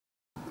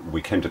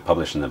we came to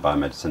publish in the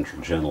Biomed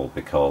Central Journal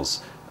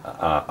because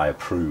I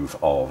approve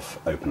of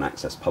open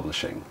access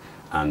publishing,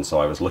 and so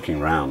I was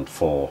looking around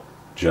for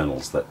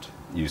journals that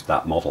used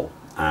that model,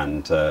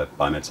 and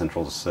Biomed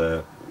Central's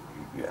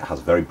has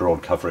very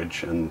broad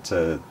coverage, and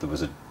there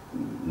was a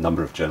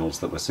number of journals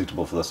that were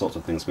suitable for the sorts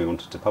of things we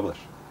wanted to publish.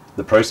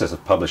 The process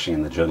of publishing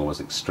in the journal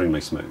was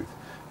extremely smooth.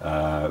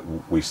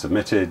 We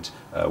submitted,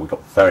 we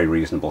got very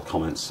reasonable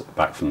comments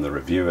back from the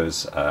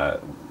reviewers,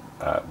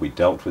 we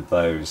dealt with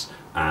those,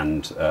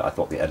 and I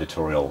thought the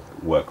editorial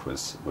work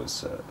was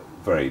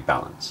very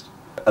balanced.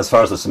 As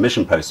far as the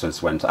submission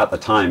process went, at the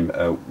time,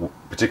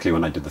 particularly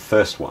when I did the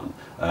first one,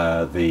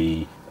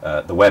 the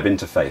web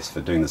interface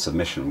for doing the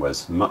submission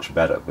was much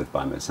better with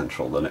Biomed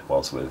Central than it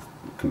was with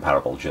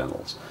comparable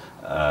journals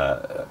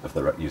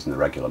using the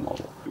regular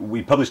model.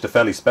 We published a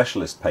fairly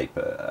specialist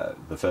paper,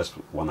 the first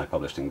one I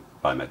published in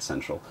Biomed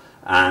Central,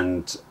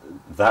 and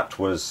that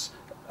was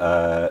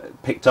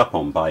picked up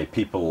on by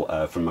people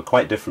from a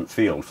quite different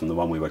field from the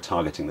one we were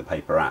targeting the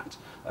paper at,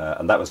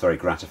 and that was very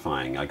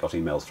gratifying. I got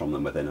emails from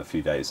them within a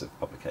few days of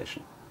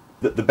publication.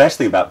 The best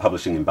thing about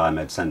publishing in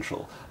Biomed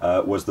Central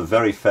was the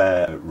very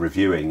fair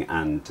reviewing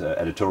and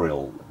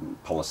editorial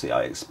policy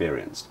I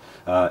experienced.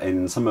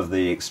 In some of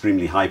the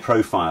extremely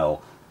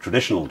high-profile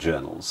traditional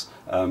journals,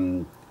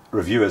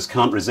 reviewers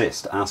can't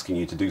resist asking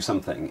you to do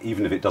something,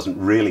 even if it doesn't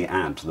really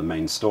add to the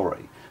main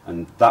story,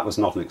 and that was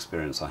not an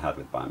experience I had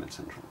with Biomed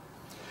Central.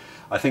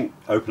 I think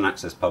open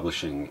access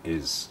publishing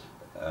is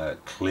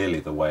clearly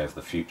the way of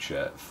the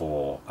future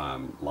for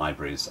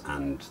libraries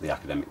and the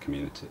academic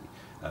community.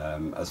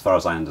 As far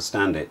as I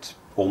understand it,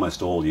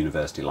 almost all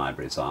university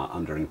libraries are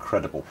under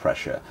incredible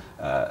pressure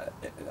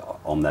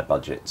on their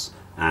budgets,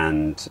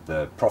 and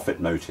the profit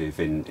motive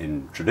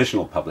in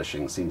traditional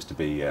publishing seems to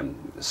be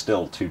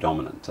still too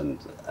dominant, and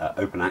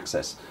open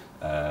access,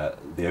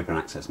 the open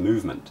access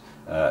movement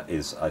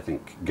is, I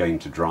think, going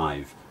to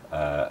drive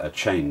a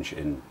change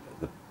in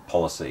the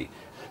policy.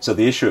 So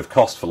the issue of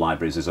cost for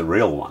libraries is a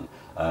real one.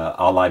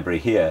 Our library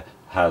here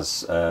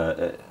has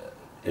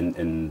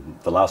in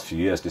the last few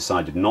years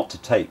decided not to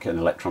take an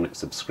electronic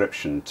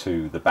subscription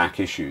to the back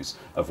issues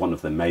of one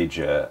of the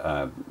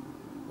major,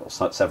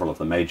 several of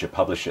the major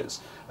publishers,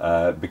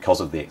 because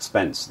of the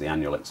expense, the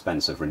annual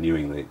expense of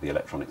renewing the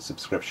electronic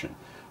subscription.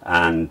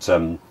 And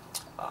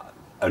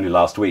only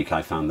last week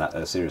I found that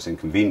a serious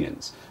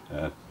inconvenience.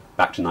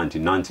 Back to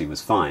 1990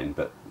 was fine,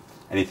 but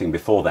anything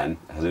before then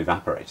has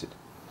evaporated.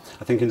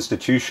 I think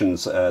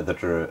institutions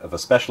that are of a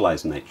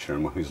specialised nature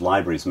and whose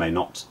libraries may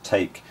not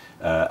take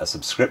a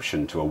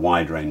subscription to a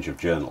wide range of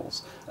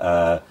journals,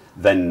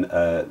 then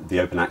the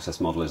open access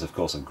model is of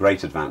course a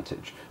great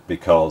advantage,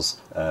 because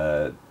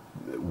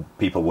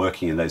people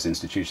working in those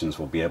institutions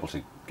will be able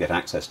to get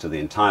access to the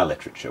entire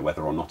literature,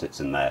 whether or not it's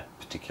in their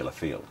particular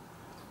field.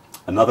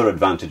 Another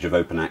advantage of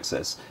open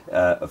access,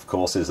 of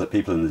course, is that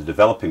people in the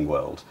developing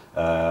world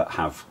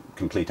have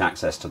complete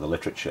access to the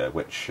literature,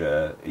 which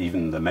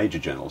even the major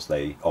journals,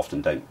 they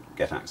often don't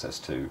get access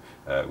to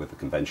with the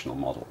conventional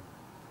model.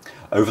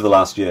 Over the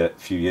last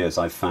few years,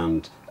 I've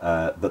found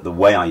that the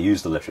way I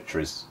use the literature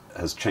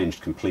has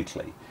changed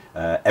completely.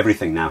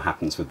 Everything now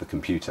happens with the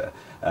computer,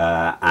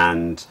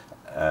 and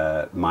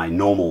my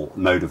normal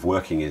mode of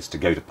working is to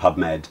go to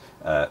PubMed,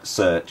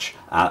 search,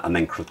 and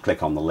then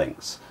click on the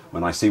links.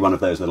 When I see one of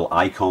those little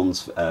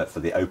icons for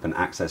the open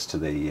access to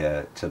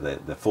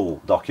the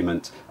full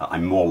document,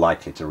 I'm more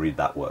likely to read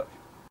that work.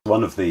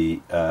 One of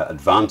the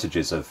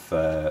advantages of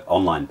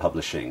online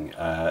publishing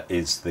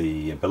is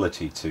the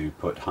ability to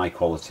put high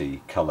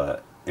quality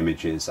colour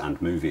images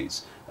and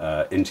movies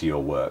into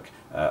your work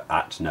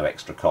at no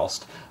extra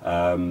cost,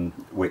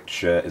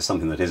 which is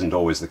something that isn't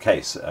always the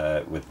case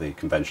with the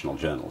conventional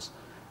journals.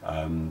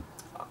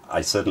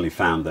 I certainly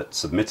found that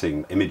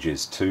submitting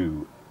images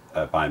to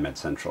Biomed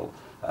Central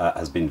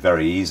has been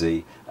very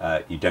easy.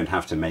 You don't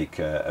have to make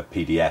a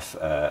PDF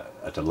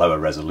at a lower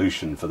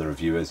resolution for the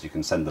reviewers. You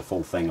can send the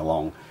full thing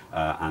along,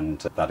 and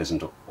that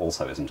isn't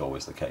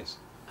always the case.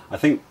 I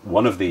think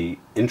one of the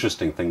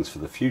interesting things for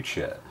the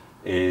future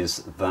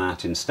is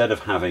that instead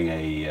of having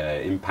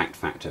a impact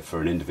factor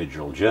for an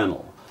individual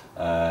journal,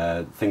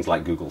 things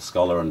like Google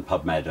Scholar and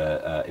PubMed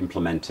are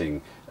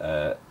implementing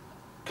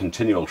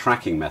continual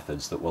tracking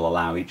methods that will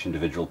allow each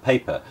individual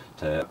paper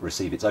to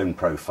receive its own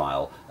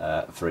profile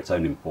for its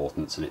own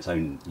importance and its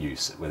own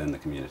use within the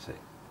community.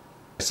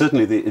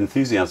 Certainly the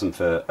enthusiasm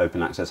for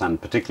open access,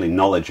 and particularly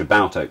knowledge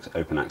about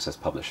open access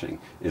publishing,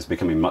 is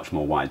becoming much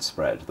more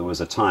widespread. There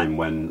was a time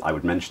when I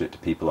would mention it to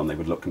people and they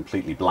would look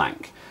completely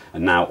blank,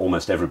 and now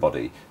almost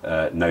everybody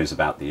knows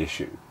about the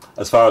issue.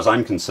 As far as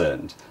I'm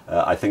concerned,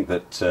 I think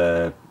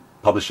that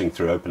publishing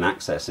through open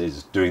access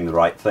is doing the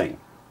right thing.